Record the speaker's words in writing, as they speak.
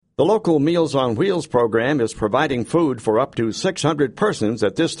The local Meals on Wheels program is providing food for up to 600 persons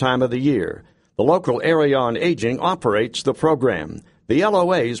at this time of the year. The local Area on Aging operates the program. The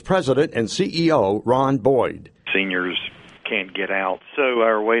LOA's president and CEO, Ron Boyd. Seniors can't get out, so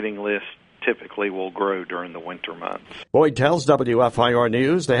our waiting list typically will grow during the winter months. Boyd tells WFIR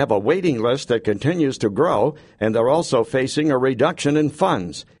News they have a waiting list that continues to grow, and they're also facing a reduction in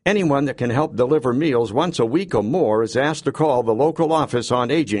funds. Anyone that can help deliver meals once a week or more is asked to call the local Office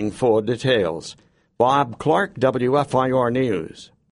on Aging for details. Bob Clark, WFIR News.